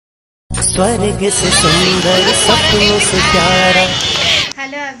स्वर्ग से सुंदर सपनों से प्यारा।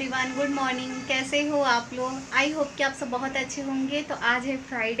 Hello everyone, good morning. कैसे हो आप लोग? आई होप कि आप सब बहुत अच्छे होंगे। तो आज है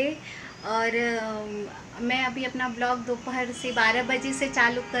फ्राइडे और मैं अभी अपना ब्लॉग दोपहर से 12 बजे से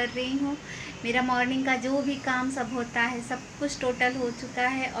चालू कर रही हूँ। मेरा मॉर्निंग का जो भी काम सब होता है सब कुछ टोटल हो चुका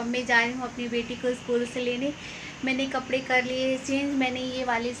है और मैं जा रही हूँ अपनी बेटी को स्कूल से लेने। मैंने कपड़े कर लिए चेंज। मैंने ये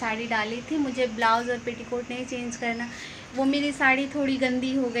वाली साड़ी डाली थी, मुझे ब्लाउज़ और पेटीकोट नहीं चेंज करना। वो मेरी साड़ी थोड़ी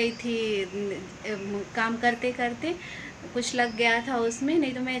गंदी हो गई थी, काम करते करते कुछ लग गया था उसमें।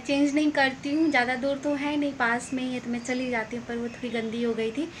 नहीं तो मैं चेंज नहीं करती हूँ, ज़्यादा दूर तो है नहीं, पास में ही है तो मैं चली जाती हूँ। पर वो थोड़ी गंदी हो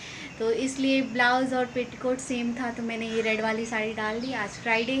गई थी तो इसलिए ब्लाउज़ और पेटीकोट सेम था तो मैंने ये रेड वाली साड़ी डाल दी। आज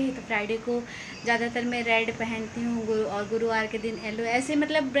फ्राइडे है तो फ्राइडे को ज़्यादातर मैं रेड पहनती हूँ और गुरुवार के दिन येलो, ऐसे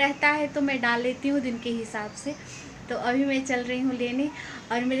मतलब रहता है तो मैं डाल लेती हूँ दिन के हिसाब से। तो अभी मैं चल रही हूँ लेने।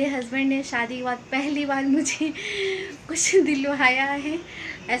 और मेरे हस्बैंड ने शादी के बाद पहली बार मुझे कुछ दिलवाया है।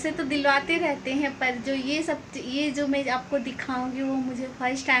 ऐसे तो दिलवाते रहते हैं पर ये जो मैं आपको दिखाऊंगी वो मुझे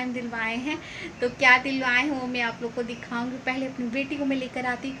फर्स्ट टाइम दिलवाए हैं। तो क्या दिलवाए हैं वो मैं आप लोग को दिखाऊंगी। पहले अपनी बेटी को मैं लेकर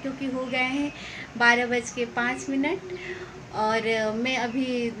आती क्योंकि हो गए हैं 12:05 और मैं अभी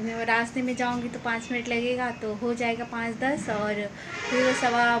रास्ते में जाऊंगी तो 5 मिनट लगेगा तो हो जाएगा 5:10 और फिर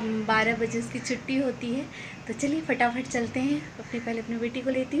 12:15 बजे उसकी छुट्टी होती है। तो चलिए फटाफट चलते हैं। पहले अपनी बेटी को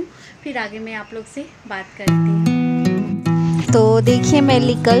लेती हूँ फिर आगे मैं आप लोग से बात करती हूँ। तो देखिए मैं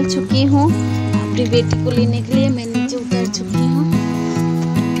निकल चुकी हूँ अपनी बेटी को लेने के लिए। मैं नीचे उतर चुकी हूँ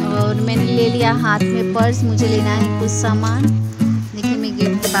और मैंने ले लिया हाथ में पर्स। मुझे लेना है कुछ सामान। देखिए मैं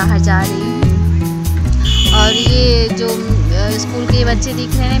गेट के बाहर जा रही हूँ और ये जो स्कूल के बच्चे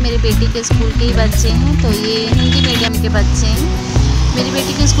दिख रहे हैं मेरी बेटी के स्कूल के ही बच्चे हैं। तो ये हिंदी मीडियम के बच्चे हैं। मेरी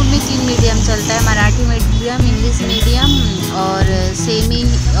बेटी के स्कूल में 3 मीडियम चलता है, मराठी मीडियम, इंग्लिश मीडियम और semi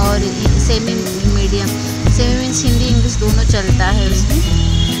medium. Semi means Hindi English दोनों चलता है उसमें।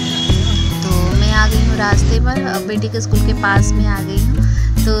 तो मैं आ गई हूँ रास्ते पर, अब बेटी के स्कूल के पास में आ गई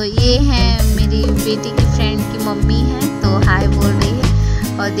हूँ। तो ये हैं मेरी बेटी की फ्रेंड की मम्मी है तो हाय बोल रही है।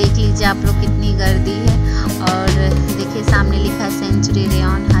 और देख लीजिए आप लोग कितनी गर्दी है। और देखिए सामने लिखा है सेंचुरी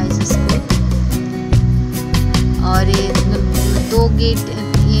रेयन हाई स्कूल। और ये 2 गेट,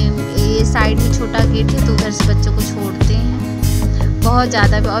 ये साइड में छोटा गेट है तो उधर से बच्चों को छोड़ते हैं बहुत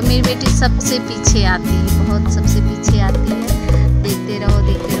ज़्यादा। और मेरी बेटी सबसे पीछे आती है, बहुत सबसे पीछे आती है। देखते रहो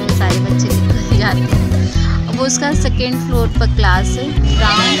सारे बच्चे निकल जाते हैं। अब वो उसका 2nd फ्लोर पर क्लास है,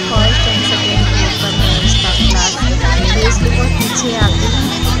 ground, first and 2nd floor पर है उसका क्लास। तो इसलिए बहुत पीछे आती है।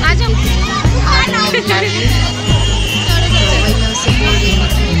 वही मैं उससे बोल रही हूँ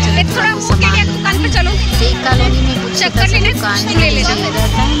कि चलो सामान दुकान पे चलो। एक कॉलोनी में कुछ छोटा सा दुकान है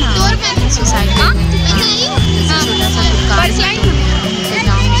रहता है ना सोसाइटी में, जैसे छोटा सा दुकान है।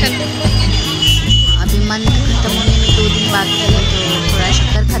 अभी मंथ ख़त्म होने में 2 दिन बाकी है तो थोड़ा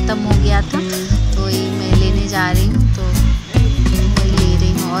शक्कर ख़त्म हो गया था तो ये मैं लेने जा रही हूँ। तो वही ले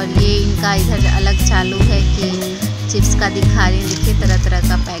रही हूँ। और ये इनका इधर अलग चालू है कि चिप्स का दिखा रही, देखिए तरह तरह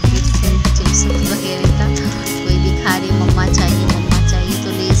का पैकेट है चिप्स वगैरह का। कोई दिखा रही मम्मा चाहिए तो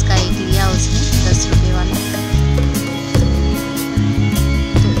लेस का एक लिया उसने 10 रुपये वाला।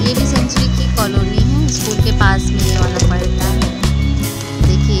 तो ये भी सेंचुरी की कॉलोनी है, स्कूल के पास में ये वाला पड़ता है।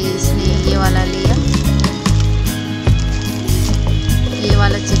 देखिए इसने ये वाला लिया, ये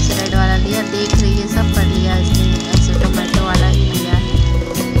वाला चिप्स रेड वाला लिया। देख रही है सब पर लिया इसने, ऐसे टोमेटो वाला ही लिया है।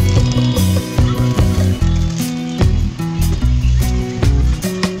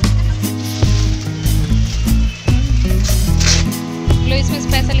 इसमें से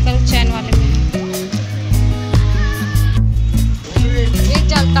पैसा निकालो चैन वाले में, एक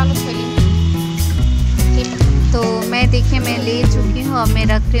जाल डालो थैली। तो मैं देखिए मैं ले चुकी हूँ। अब मैं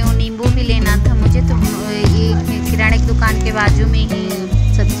रख रही हूँ, नींबू भी लेना था मुझे। तो ये किराने की दुकान के बाजू में ही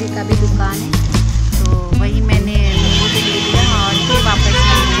सब्जी का भी दुकान है तो वही मैंने नींबू भी ले लिया और फिर वापस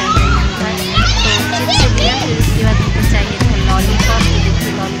तो चिप्स लिया। फिर उसके बाद मुझे चाहिए था लॉलीपॉप। तो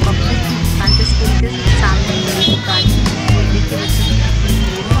देखिए लॉलीपॉप की दुकान के स्कूल के सामने मेरी दुकान है। देखिए बच्चों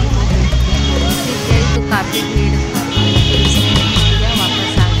तो काफ़ी भीड़ था फिर उसने लिया,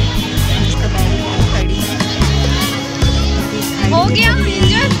 वापस आ गया। उसका बैग खड़ी हो गया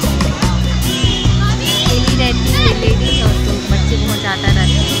लेडी रहती है लेडी और तो बच्चे बहुत ज़्यादा रहते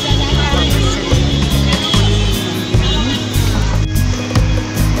हैं। वापस चले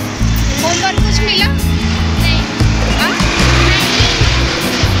होमवर्क कुछ मिला नहीं?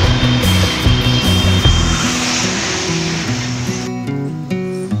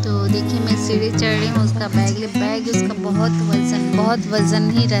 तो देखिए मैं सीढ़ी चढ़ रही हूँ, उसका बैग उसका बहुत वज़न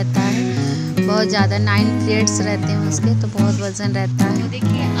ही रहता है, बहुत ज़्यादा 9 पीरियड्स रहते हैं उसके तो बहुत वज़न रहता है। तो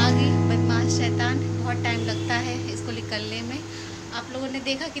देखिए आगे बदमाश शैतान, बहुत टाइम लगता है इसको निकलने में। आप लोगों लोगों ने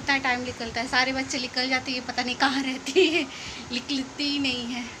देखा कितना टाइम निकलता है, सारे बच्चे निकल जाते हैं, पता नहीं कहाँ रहती है, निकलती ही नहीं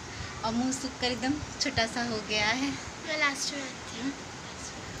है। और मुंह सूख कर एकदम छोटा सा हो गया है। मैं लास्ट में आती हूँ।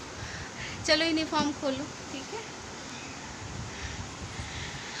 चलो यूनिफॉर्म खोलो, ठीक है।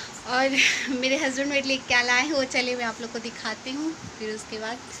 और मेरे हस्बैंड मेरे लिए क्या लाए हैं वो चलिए मैं आप लोग को दिखाती हूँ, फिर उसके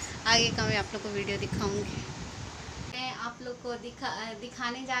बाद आगे का मैं आप लोग को वीडियो दिखाऊंगी। मैं आप लोग को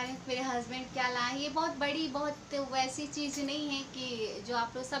दिखाने जा रही हूँ मेरे हस्बैंड क्या लाए हैं। ये बहुत बड़ी, बहुत वैसी चीज़ नहीं है कि जो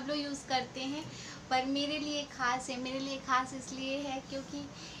आप लोग सब लोग यूज़ करते हैं, पर मेरे लिए ख़ास है। मेरे लिए ख़ास इसलिए है क्योंकि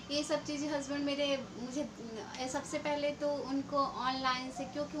ये सब चीज़ें हस्बैंड मेरे मुझे सबसे पहले तो उनको ऑनलाइन से,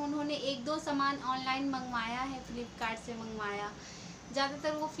 क्योंकि उन्होंने 1-2 सामान ऑनलाइन मंगवाया है, फ़्लिपकार्ट से मंगवाया।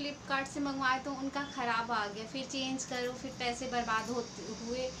 ज़्यादातर वो फ़्लिपकार्ट से मंगवाए तो उनका ख़राब आ गया, फिर चेंज करो, फिर पैसे बर्बाद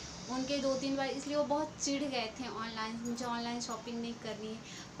हुए उनके 2-3 बार, इसलिए वो बहुत चिढ़ गए थे ऑनलाइन, मुझे ऑनलाइन शॉपिंग नहीं करनी है।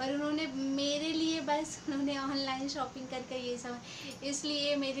 पर उन्होंने मेरे लिए बस उन्होंने ऑनलाइन शॉपिंग करके ये सब,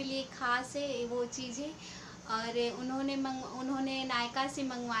 इसलिए मेरे लिए ख़ास है वो चीज़ें। और उन्होंने नायका से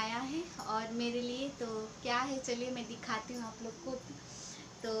मंगवाया है और मेरे लिए तो क्या है चलिए मैं दिखाती हूँ आप लोग को।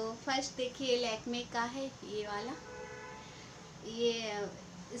 तो फर्स्ट देखिए लैक्मे का है ये वाला, ये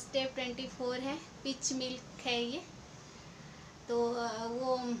स्टेप 24 है, पिच मिल्क है ये। तो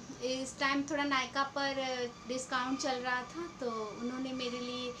वो इस टाइम थोड़ा नायका पर डिस्काउंट चल रहा था, तो उन्होंने मेरे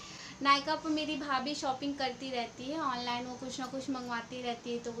लिए, नायका पर मेरी भाभी शॉपिंग करती रहती है ऑनलाइन, वो कुछ ना कुछ मंगवाती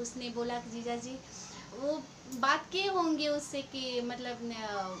रहती है, तो उसने बोला कि जीजा जी, वो बात किए होंगे उससे कि मतलब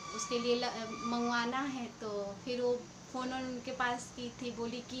उसके लिए मंगवाना है, तो फिर वो फ़ोन उनके पास की थी,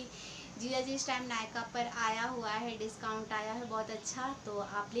 बोली कि जीजा जी इस टाइम नायका पर आया हुआ है, डिस्काउंट आया है बहुत अच्छा, तो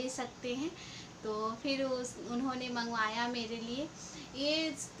आप ले सकते हैं। तो फिर उन्होंने मंगवाया मेरे लिए।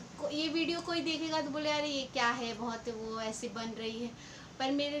 ये वीडियो कोई देखेगा तो बोले अरे ये क्या है, बहुत वो ऐसे बन रही है,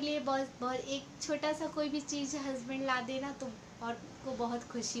 पर मेरे लिए बहुत बहुत एक छोटा सा कोई भी चीज़ हस्बैंड ला देना तो और को बहुत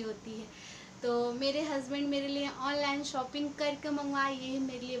खुशी होती है। तो मेरे हस्बैंड मेरे लिए ऑनलाइन शॉपिंग करके मंगवाए, ये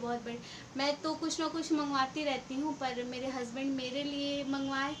मेरे लिए बहुत बड़ी, मैं तो कुछ ना कुछ मंगवाती रहती हूँ, पर मेरे हस्बैंड मेरे लिए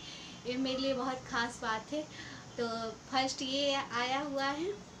मंगवाए, ये मेरे लिए बहुत ख़ास बात है। तो फर्स्ट ये आया हुआ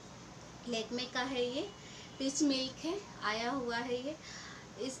है, लैक्मे का है, ये पिच मिल्क है, आया हुआ है ये।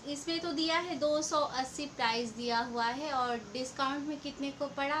 इसमें तो दिया है 280 प्राइस दिया हुआ है, और डिस्काउंट में कितने को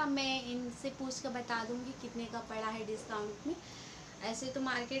पड़ा मैं इनसे पूछ कर बता दूंगी कितने का पड़ा है डिस्काउंट में। ऐसे तो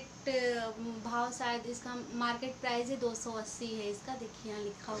मार्केट भाव शायद इसका मार्केट प्राइस है 280 है इसका, देखिए यहाँ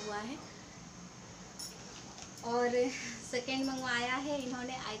लिखा हुआ है। और सेकंड मंगवाया है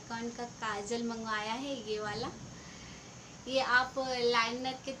इन्होंने आइकॉन का काजल मंगवाया है, ये वाला, ये आप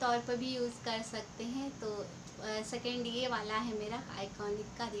लाइनर के तौर पर भी यूज़ कर सकते हैं। तो सेकंड ये वाला है मेरा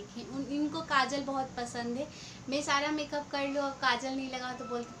आइकॉनिक का, देखें इनको काजल बहुत पसंद है, मैं सारा मेकअप कर लूँ और काजल नहीं लगा तो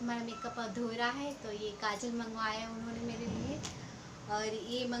बोलते तुम्हारा मेकअप अधूरा है, तो ये काजल मंगवाया उन्होंने मेरे लिए। और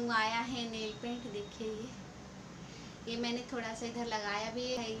ये मंगवाया है नेल पेंट, देखिए ये मैंने थोड़ा सा इधर लगाया भी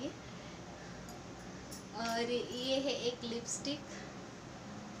है ये। और ये है एक लिपस्टिक,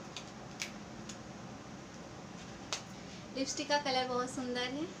 लिपस्टिक का कलर बहुत सुंदर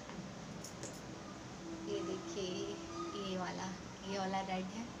है, ये देखिए ये वाला रेड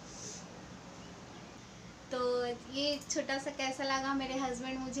है। तो ये छोटा सा कैसा लगा, मेरे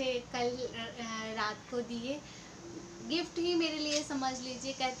हस्बैंड मुझे कल रात को दिए, गिफ्ट ही मेरे लिए समझ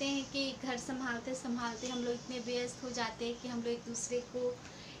लीजिए। कहते हैं कि घर संभालते संभालते हम लोग इतने व्यस्त हो जाते हैं कि हम लोग एक दूसरे को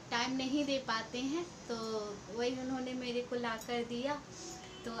टाइम नहीं दे पाते हैं, तो वही उन्होंने मेरे को ला कर दिया।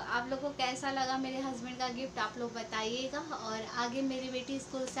 तो आप लोग को कैसा लगा मेरे हस्बैंड का गिफ्ट आप लोग बताइएगा, और आगे मेरी बेटी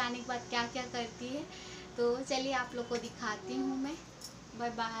स्कूल से आने के बाद क्या क्या करती है तो चलिए आप लोग को दिखाती हूँ मैं। Bye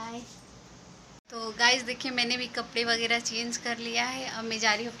bye. तो गाइस देखिए मैंने भी कपड़े वगैरह चेंज कर लिया है, अब मैं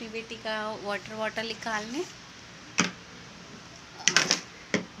जा रही हूँ अपनी बेटी का वाटर निकालने।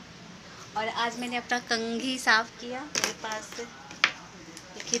 और आज मैंने अपना कंघी साफ़ किया, मेरे पास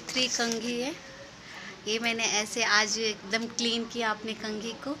देखिए 3 कंघी है, ये मैंने ऐसे आज एकदम क्लीन किया अपने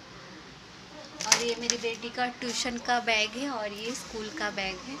कंघी को। और ये मेरी बेटी का ट्यूशन का बैग है और ये स्कूल का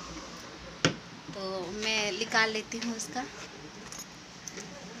बैग है, तो मैं निकाल लेती हूँ उसका।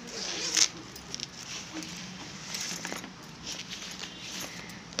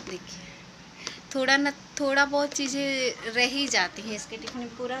 देखिए थोड़ा बहुत चीज़ें रह ही जाती हैं इसके टिफ़िन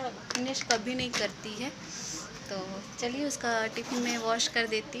में, पूरा फिनिश कभी नहीं करती है। तो चलिए उसका टिफ़िन में वॉश कर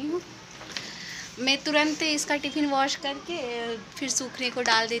देती हूँ। मैं तुरंत इसका टिफ़िन वॉश करके फिर सूखने को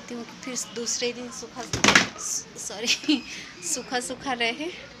डाल देती हूँ, फिर दूसरे दिन सूखा रहे।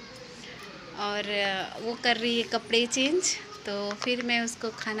 और वो कर रही है कपड़े चेंज। तो फिर मैं उसको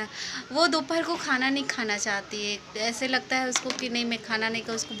खाना, वो दोपहर को खाना नहीं खाना चाहती है। ऐसे लगता है उसको कि नहीं मैं खाना नहीं,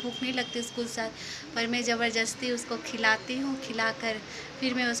 उसको भूख नहीं लगती स्कूल से, पर मैं ज़बरदस्ती उसको खिलाती हूँ। खिलाकर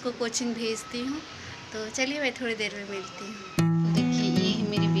फिर मैं उसको कोचिंग भेजती हूँ। तो चलिए मैं थोड़ी देर में मिलती हूँ। तो देखिए ये है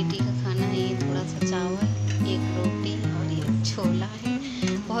मेरी बेटी का खाना है, ये थोड़ा सा चावल, एक रोटी और ये छोला है।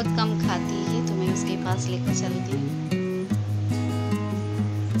 बहुत कम खाती है तो मैं उसके पास लेकर चलती हूँ।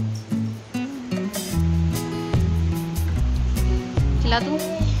 खिला दूँ?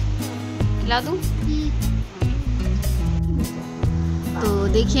 खिला दूँ? तो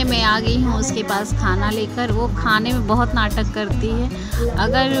देखिए मैं आ गई हूँ उसके पास खाना लेकर। वो खाने में बहुत नाटक करती है।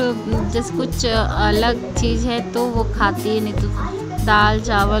 अगर जैसे कुछ अलग चीज़ है तो वो खाती है, नहीं तो दाल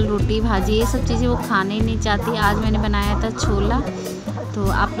चावल रोटी भाजी ये सब चीज़ें वो खाने नहीं चाहती। आज मैंने बनाया था छोला, तो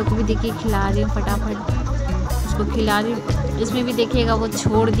आप लोग को भी देखिए खिला रही हूँ, फटाफट उसको खिला रही हूँ। इसमें भी देखिएगा वो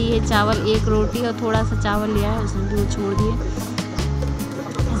छोड़ दी है चावल, एक रोटी और थोड़ा सा चावल लिया है उसमें भी वो छोड़ दिए।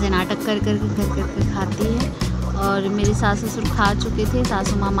 ऐसे नाटक कर कर के खाती है। और मेरे सास ससुर खा चुके थे,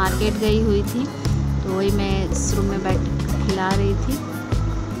 सासू माँ मार्केट गई हुई थी, तो वही मैं इस रूम में बैठ खिला रही थी।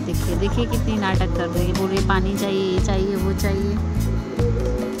 देखिए देखिए कितनी नाटक कर रही है, बोल रही पानी चाहिए, ये चाहिए, वो चाहिए।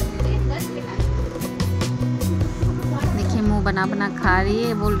 देखिए मुंह बना बना खा रही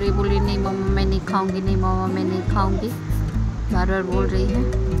है, बोल रही नहीं मम्मा मैं नहीं खाऊंगी, नहीं मम्मा मैं नहीं खाऊंगी, बार बार बोल रही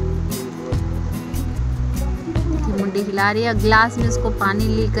है। मुंडी हिला रही है। गिलास में उसको पानी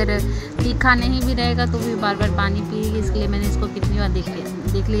लेकर, तीखा नहीं भी रहेगा तो भी बार बार पानी पिएगी, इसलिए मैंने इसको कितनी बार देख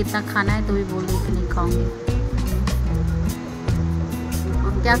लिया इतना खाना है तो भी बोल रही कि नहीं खाऊंगी।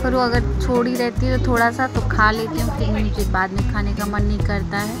 और क्या करूँ, अगर छोड़ी रहती है तो थोड़ा सा तो खा लेती हूँ, फिर मुझे बाद में खाने का मन नहीं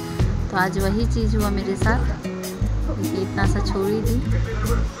करता है। तो आज वही चीज़ हुआ मेरे साथ, क्योंकि इतना सा छोड़ी थी।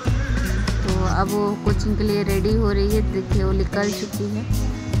 तो अब वो कोचिंग के लिए रेडी हो रही है। देखिए वो निकल चुकी है।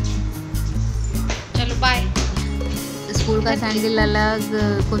 चलो बाय। स्कूल का सैंडल अलग,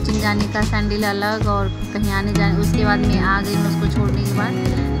 कोचिंग जाने का सैंडल अलग, और कहीं आने जाने, उसके बाद मैं आ गई हूँ उसको छोड़ने के बाद।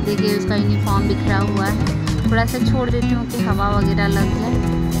 देखिए उसका यूनिफॉर्म बिखरा हुआ है, थोड़ा सा छोड़ देती हूँ कि हवा वगैरह लग जाए,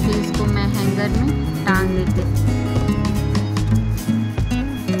 फिर इसको मैं हैंगर में टांग देती हूँ।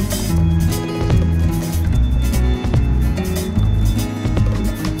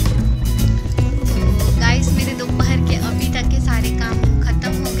 गाइस मेरे दोपहर के अभी तक के सारे काम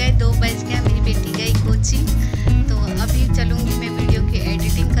खत्म हो गए, 2 बज गया, मेरी बेटी गई कोचिंग। तो अभी चलूँगी मैं वीडियो की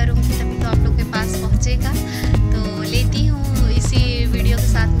एडिटिंग करूँगी, तभी तो आप लोग के पास पहुँचेगा। तो लेती हूँ इसी वीडियो के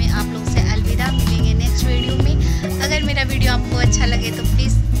साथ में आप लोग से अलविदा। मिलेंगे नेक्स्ट वीडियो में। अगर मेरा वीडियो आपको अच्छा लगे तो प्लीज़